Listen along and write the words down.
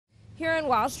Here on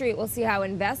Wall Street, we'll see how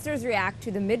investors react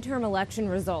to the midterm election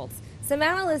results. Some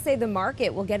analysts say the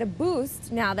market will get a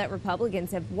boost now that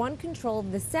Republicans have won control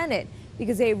of the Senate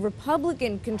because a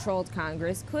Republican-controlled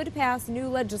Congress could pass new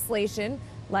legislation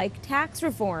like tax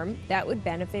reform that would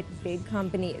benefit big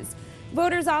companies.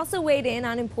 Voters also weighed in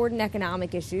on important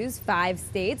economic issues. 5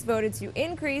 states voted to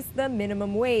increase the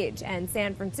minimum wage, and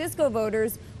San Francisco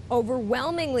voters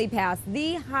overwhelmingly passed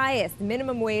the highest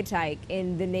minimum wage hike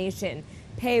in the nation.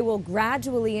 Pay will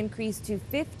gradually increase to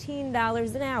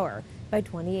 $15 an hour by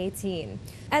 2018.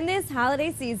 And this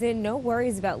holiday season, no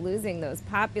worries about losing those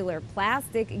popular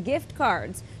plastic gift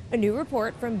cards. A new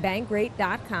report from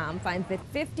Bankrate.com finds that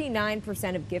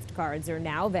 59% of gift cards are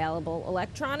now available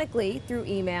electronically through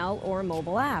email or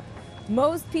mobile app.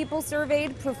 Most people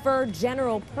surveyed prefer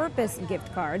general purpose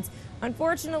gift cards.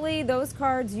 Unfortunately, those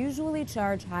cards usually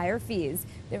charge higher fees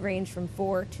that range from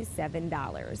 $4 to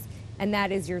 $7. And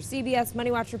that is your CBS Money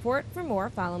Watch report. For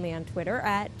more, follow me on Twitter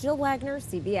at Jill Wagner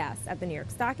CBS. At the New York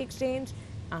Stock Exchange,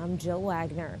 I'm Jill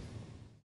Wagner.